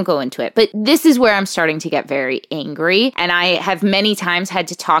know. I won't go into it, but this is where I'm starting to get very angry. And I have many times had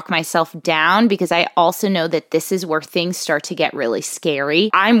to talk myself down because I also know that this is where things start to get really scary.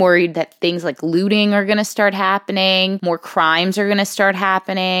 I'm worried that things like looting are going to start happening, more crimes are going to start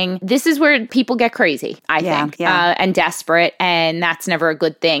happening. This is where people get crazy, I think, and desperate, and that's never a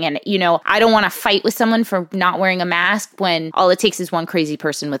good thing. And, I don't want to fight with someone for not wearing a mask when all it takes is one crazy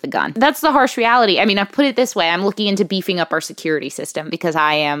person with a gun. That's the harsh reality. I mean, I've put it this way. I'm looking into beefing up our security system because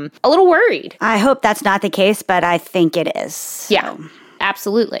I am a little worried. I hope that's not the case, but I think it is. So. Yeah.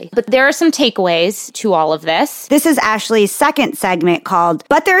 Absolutely. But there are some takeaways to all of this. This is Ashley's second segment called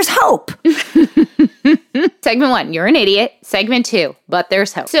But There's Hope. Segment 1, You're an Idiot. Segment 2, But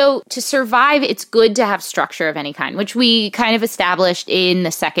There's Hope. So to survive, it's good to have structure of any kind, which we kind of established in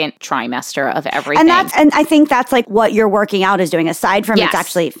the second trimester of everything. And I think that's like what you're working out is doing. Aside from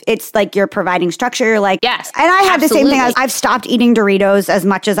it's like you're providing structure. You're like, yes. And I have the same thing. I've stopped eating Doritos as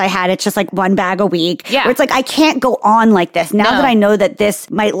much as I had. It's just like one bag a week. Yeah. Where it's like, I can't go on like this. Now that I know that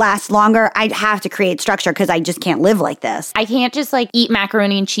this might last longer, I'd have to create structure because I just can't live like this. I can't just like eat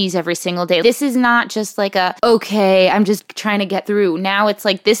macaroni and cheese every single day. This is not just like I'm just trying to get through. Now it's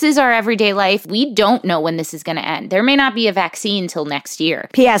like, this is our everyday life. We don't know when this is going to end. There may not be a vaccine till next year.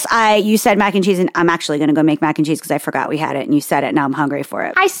 P.S. You said mac and cheese, and I'm actually going to go make mac and cheese because I forgot we had it, and you said it. Now I'm hungry for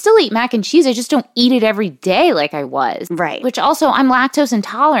it. I still eat mac and cheese. I just don't eat it every day like I was. Right. Which also, I'm lactose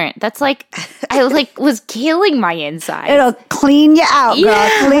intolerant. That's like, I was killing my inside. It'll clean you out, girl.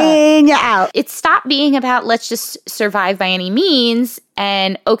 Clean you out. It stopped being about let's just survive by any means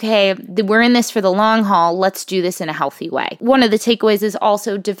and okay, we're in this for the long haul. Let's do this in a healthy way. One of the takeaways is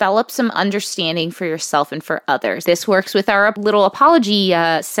also develop some understanding for yourself and for others. This works with our little apology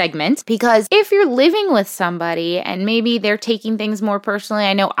segment, because if you're living with somebody and maybe they're taking things more personally,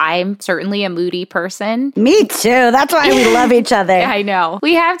 I know I'm certainly a moody person. Me too. That's why we love each other. I know.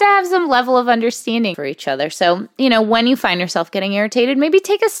 We have to have some level of understanding for each other. So, when you find yourself getting irritated, maybe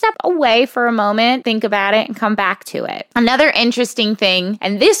take a step away for a moment, think about it, and come back to it. Another interesting thing,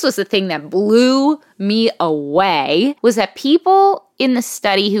 and this was the thing that blew me away, was that people in the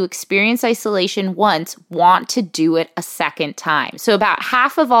study who experience isolation once want to do it a second time. So about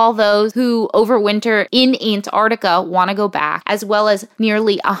half of all those who overwinter in Antarctica want to go back, as well as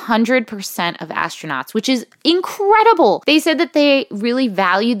nearly 100% of astronauts, which is incredible. They said that they really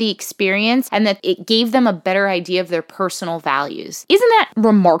valued the experience and that it gave them a better idea of their personal values. Isn't that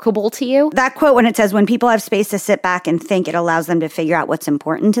remarkable to you? That quote, when it says, when people have space to sit back and think, it allows them to figure out what's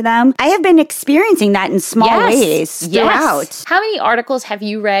important to them. I have been experiencing that in small ways throughout. How many articles have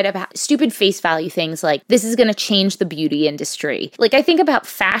you read about stupid face value things like, this is going to change the beauty industry? Like, I think about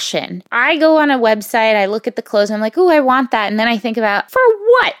fashion. I go on a website, I look at the clothes, and I'm like, oh, I want that. And then I think about, for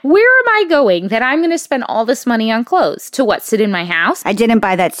what? Where am I going that I'm going to spend all this money on clothes? To what, sit in my house? I didn't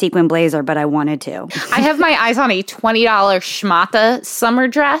buy that sequin blazer, but I wanted to. I have my eyes on a $20 schmata summer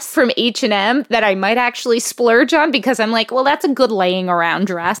dress from H&M that I might actually splurge on, because I'm like, well, that's a good laying around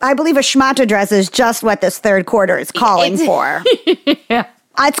dress. I believe a schmata dress is just what this third quarter is calling for. Yeah.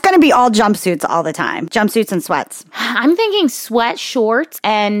 It's going to be all jumpsuits all the time. Jumpsuits and sweats. I'm thinking sweat shorts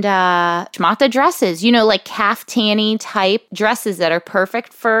and schmata dresses, like caftan-y type dresses that are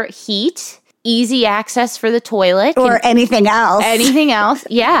perfect for heat. Easy access for the toilet. Or anything else. Anything else,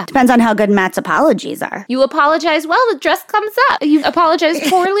 yeah. Depends on how good Matt's apologies are. You apologize well, the dress comes up. You apologize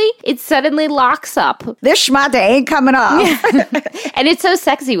poorly, it suddenly locks up. This schmata ain't coming off. And it's so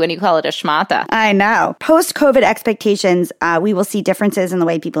sexy when you call it a schmata. I know. Post-COVID expectations, we will see differences in the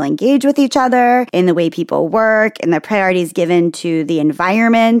way people engage with each other, in the way people work, in the priorities given to the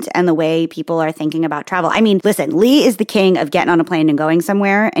environment, and the way people are thinking about travel. I mean, listen, Lee is the king of getting on a plane and going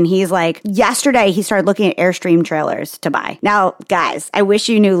somewhere, and he's like, yesterday, he started looking at Airstream trailers to buy. Now, guys, I wish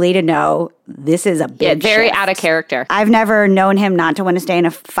you knew Lee to know this is a big very shift. out of character. I've never known him not to want to stay in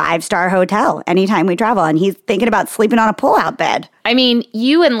a 5-star hotel anytime we travel, and he's thinking about sleeping on a pull-out bed. I mean,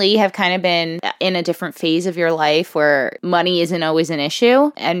 you and Lee have kind of been in a different phase of your life where money isn't always an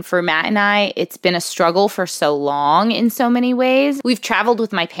issue. And for Matt and I, it's been a struggle for so long in so many ways. We've traveled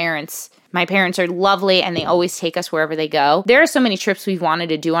with my parents. My parents are lovely and they always take us wherever they go. There are so many trips we've wanted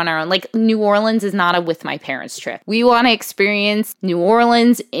to do on our own. Like, New Orleans is not a with my parents trip. We want to experience New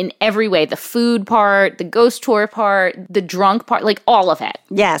Orleans in every way. The food part, the ghost tour part, the drunk part, like all of it.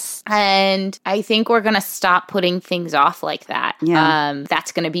 Yes. And I think we're going to stop putting things off like that. Yeah.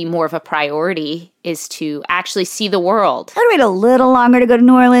 That's going to be more of a priority, is to actually see the world. I'd wait a little longer to go to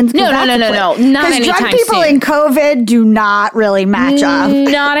New Orleans. No. Not anytime soon. Because drunk people in COVID do not really match up.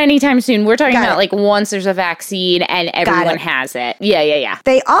 Not anytime soon. We're talking about like once there's a vaccine and everyone has it. Yeah.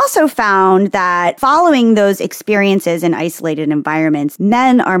 They also found that following those experiences in isolated environments,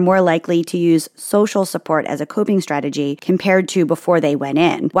 men are more likely to use social support as a coping strategy compared to before they went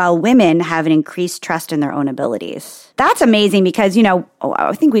in, while women have an increased trust in their own abilities. That's amazing because,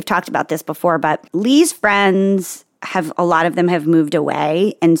 I think we've talked about this before, but Lee's friends a lot of them have moved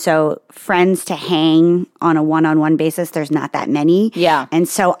away. And so friends to hang on a one-on-one basis, there's not that many. Yeah. And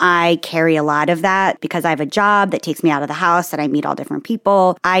so I carry a lot of that because I have a job that takes me out of the house and I meet all different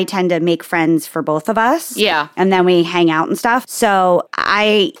people. I tend to make friends for both of us. Yeah. And then we hang out and stuff. So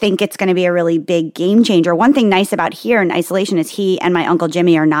I think it's going to be a really big game changer. One thing nice about here in isolation is he and my Uncle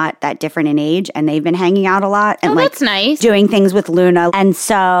Jimmy are not that different in age and they've been hanging out a lot. And that's nice. Doing things with Luna. And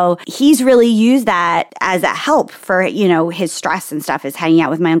so he's really used that as a help for, his stress and stuff, is hanging out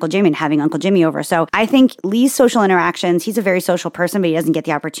with my Uncle Jimmy and having Uncle Jimmy over. So I think Lee's social interactions, he's a very social person, but he doesn't get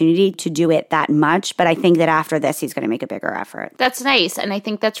the opportunity to do it that much. But I think that after this, he's going to make a bigger effort. That's nice. And I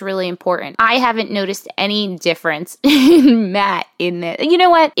think that's really important. I haven't noticed any difference in Matt in this. You know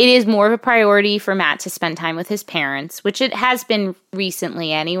what? It is more of a priority for Matt to spend time with his parents, which it has been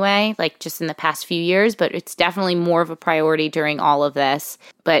recently anyway, like just in the past few years, but it's definitely more of a priority during all of this.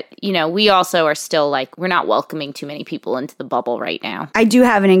 But, we also are still like, we're not welcoming too many people into the bubble right now. I do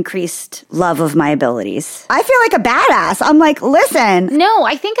have an increased love of my abilities. I feel like a badass. I'm like, listen. No,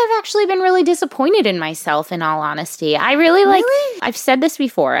 I think I've actually been really disappointed in myself, in all honesty. I really like, I've said this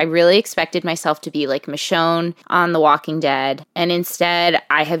before, I really expected myself to be like Michonne on The Walking Dead. And instead,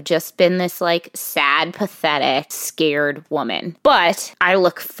 I have just been this like sad, pathetic, scared woman. But I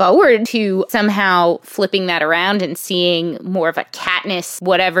look forward to somehow flipping that around and seeing more of a Katniss,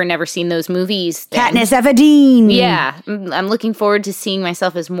 whatever, never seen those movies. Katniss Everdeen. Yeah, I'm looking forward to seeing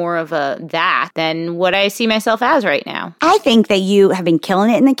myself as more of a that than what I see myself as right now. I think that you have been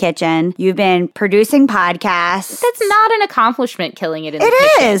killing it in the kitchen. You've been producing podcasts. That's not an accomplishment, killing it in the kitchen.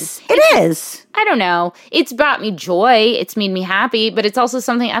 It is. It is. I don't know. It's brought me joy. It's made me happy, but it's also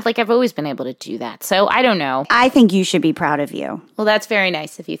something I've always been able to do that. So I don't know. I think you should be proud of you. Well, that's very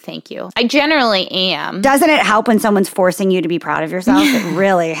nice of you. Thank you. I generally am. Doesn't it help when someone's forcing you to be proud of yourself? It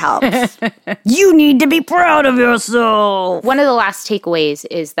really helps. You need to be proud of yourself. One of the last takeaways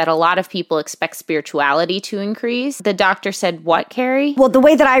is that a lot of people expect spirituality to increase. The doctor said what, Carrie? Well, the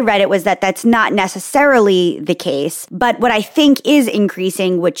way that I read it was that that's not necessarily the case, but what I think is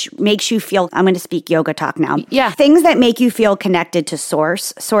increasing, which makes you feel, I'm going to speak yoga talk now. Yeah. Things that make you feel connected to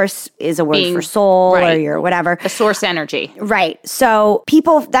source. Source is a word for soul or your whatever. The source energy. Right. So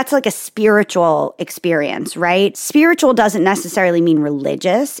people, that's like a spiritual experience, right? Spiritual doesn't necessarily mean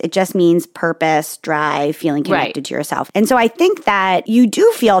religious. It just means purpose, drive, feeling connected to yourself. And so I think that you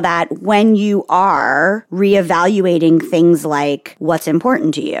do feel that when you are reevaluating things like what's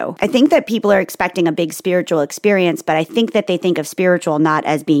important to you. I think that people are expecting a big spiritual experience, but I think that they think of spiritual not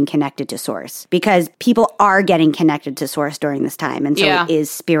as being connected to source, because people are getting connected to source during this time. And so it is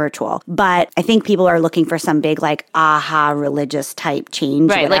spiritual. But I think people are looking for some big like aha religious type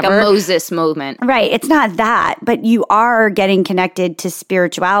change. Right, whatever. like a Moses moment. Right. It's not that, but you are getting connected to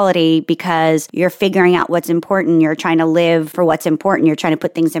spirituality because you're figuring out what's important. You're trying to live for what's important. You're trying to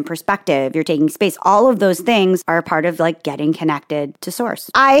put things in perspective. You're taking space. All of those things are a part of like getting connected to source.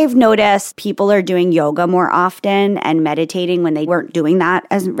 I've noticed people are doing yoga more often and meditating when they weren't doing that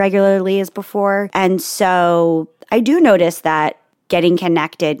as regularly as before. And so I do notice that getting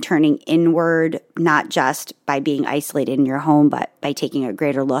connected, turning inward, not just by being isolated in your home, but by taking a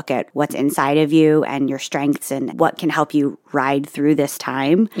greater look at what's inside of you and your strengths and what can help you ride through this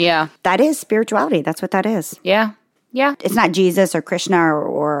time. Yeah. That is spirituality. That's what that is. Yeah. Yeah. It's not Jesus or Krishna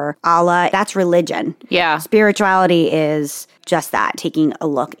or Allah. That's religion. Yeah. Spirituality is just that, taking a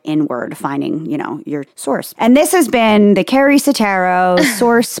look inward, finding, your source. And this has been the Carrie Sotero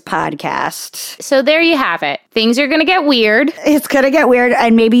Source Podcast. So there you have it. Things are going to get weird. It's going to get weird,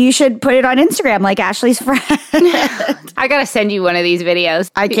 and maybe you should put it on Instagram like Ashley's friend. I got to send you one of these videos.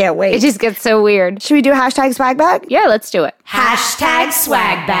 I can't wait. It just gets so weird. Should we do hashtag swag bag? Yeah, let's do it. Hashtag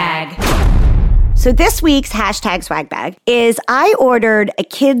swag bag. So this week's hashtag swag bag is I ordered a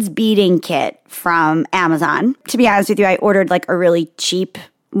kids beading kit from Amazon. To be honest with you, I ordered like a really cheap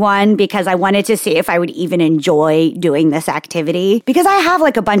one because I wanted to see if I would even enjoy doing this activity, because I have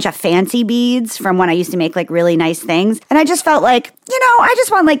like a bunch of fancy beads from when I used to make like really nice things. And I just felt like, I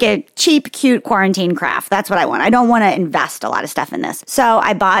just want like a cheap, cute quarantine craft. That's what I want. I don't want to invest a lot of stuff in this. So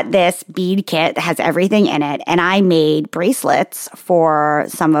I bought this bead kit that has everything in it, and I made bracelets for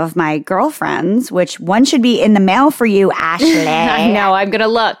some of my girlfriends, which one should be in the mail for you, Ashley. I know, I'm going to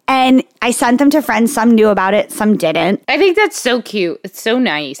look. And I sent them to friends. Some knew about it, some didn't. I think that's so cute. It's so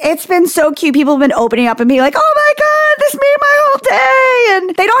nice. It's been so cute. People have been opening up and being like, oh my God, this made my whole day.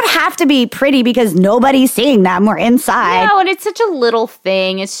 And they don't have to be pretty because nobody's seeing them. We're inside. No, and it's such a little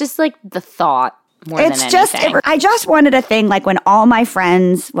thing. It's just like the thought. It's just, I just wanted a thing like when all my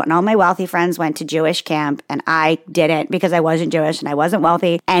wealthy friends went to Jewish camp and I didn't because I wasn't Jewish and I wasn't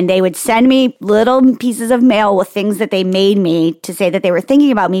wealthy. And they would send me little pieces of mail with things that they made me to say that they were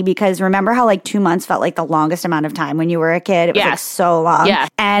thinking about me, because remember how like 2 months felt like the longest amount of time when you were a kid? It was like so long. Yeah.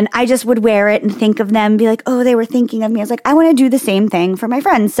 And I just would wear it and think of them, be like, oh, they were thinking of me. I was like, I want to do the same thing for my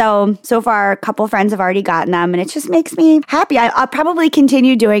friends. So far, a couple friends have already gotten them, and it just makes me happy. I'll probably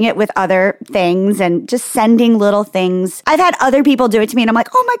continue doing it with other things and just sending little things. I've had other people do it to me, and I'm like,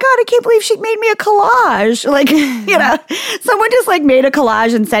 oh my God, I can't believe she made me a collage. Like, someone just like made a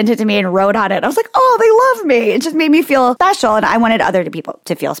collage and sent it to me and wrote on it. I was like, oh, they love me. It just made me feel special, and I wanted other people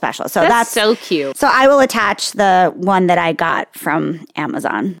to feel special. So that's so cute. So I will attach the one that I got from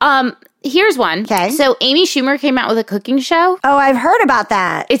Amazon. Here's one. Okay. So Amy Schumer came out with a cooking show. Oh, I've heard about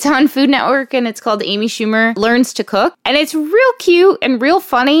that. It's on Food Network and it's called Amy Schumer Learns to Cook. And it's real cute and real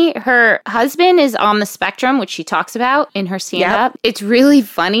funny. Her husband is on the spectrum, which she talks about in her stand-up. Yep. It's really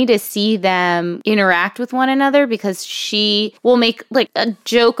funny to see them interact with one another because she will make like a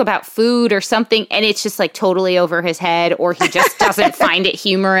joke about food or something and it's just like totally over his head or he just doesn't find it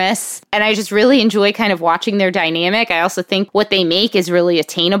humorous. And I just really enjoy kind of watching their dynamic. I also think what they make is really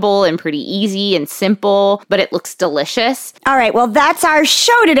attainable and pretty easy and simple, but it looks delicious. All right, well, that's our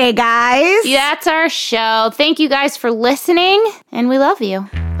show today, guys. That's our show. Thank you guys for listening, and we love you.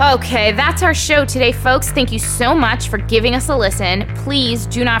 Okay, that's our show today, folks. Thank you so much for giving us a listen. Please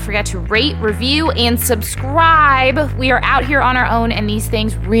do not forget to rate, review, and subscribe. We are out here on our own, and these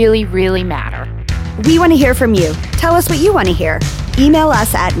things really, really matter. We want to hear from you. Tell us what you want to hear. Email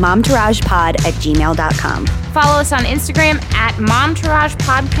us at momtouragepod@gmail.com. Follow us on Instagram at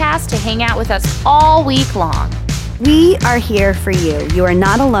momtouragepodcast to hang out with us all week long. We are here for you. You are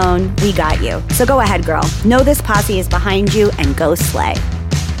not alone. We got you. So go ahead, girl. Know this posse is behind you and go slay.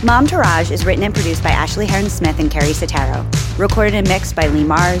 Momtourage is written and produced by Ashley Heron-Smith and Carrie Sotero. Recorded and mixed by Lee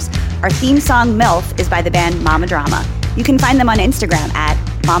Mars. Our theme song, MILF, is by the band Mama Drama. You can find them on Instagram at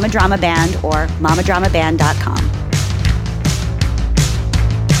Mama Drama Band or mamadramaband.com.